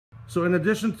So in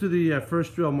addition to the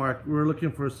first drill, Mark, we're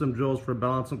looking for some drills for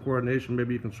balance and coordination.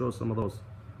 Maybe you can show us some of those.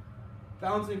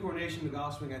 Balance and coordination in the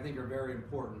golf swing, I think, are very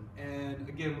important. And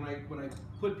again, when I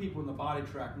put people in the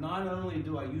BodiTrak, not only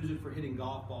do I use it for hitting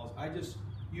golf balls, I just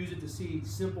use it to see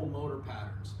simple motor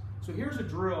patterns. So here's a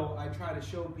drill I try to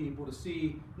show people to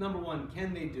see, number one,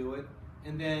 can they do it?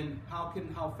 And then how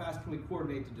fast can we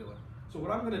coordinate to do it? So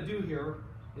what I'm gonna do here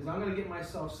is I'm gonna get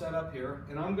myself set up here,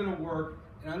 and I'm gonna work,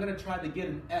 and I'm gonna try to get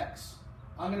an X.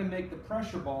 I'm gonna make the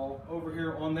pressure ball over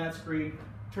here on that screen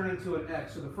turn into an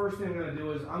X. So the first thing I'm gonna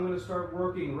do is I'm gonna start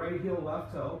working right heel,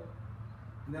 left toe,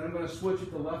 and then I'm gonna switch it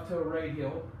to left toe, right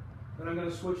heel, then I'm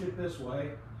gonna switch it this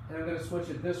way, and I'm gonna switch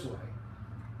it this way.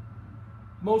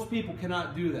 Most people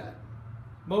cannot do that.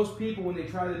 Most people, when they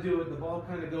try to do it, the ball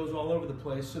kind of goes all over the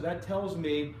place. So that tells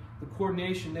me the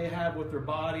coordination they have with their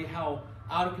body, how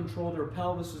out of control their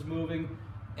pelvis is moving.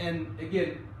 And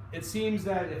again, it seems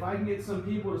that if I can get some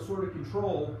people to sort of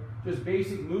control just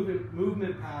basic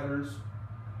movement patterns,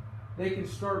 they can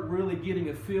start really getting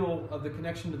a feel of the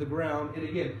connection to the ground. And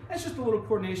again, that's just a little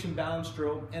coordination balance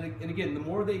drill. And again, the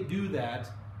more they do that,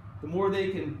 the more they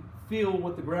can feel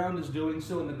what the ground is doing,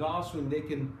 so in the golf swing they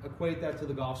can equate that to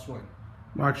the golf swing.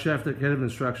 Mark Sheftic, Head of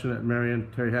Instruction at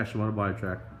Marion, Terry Hashem on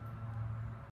BodiTrak.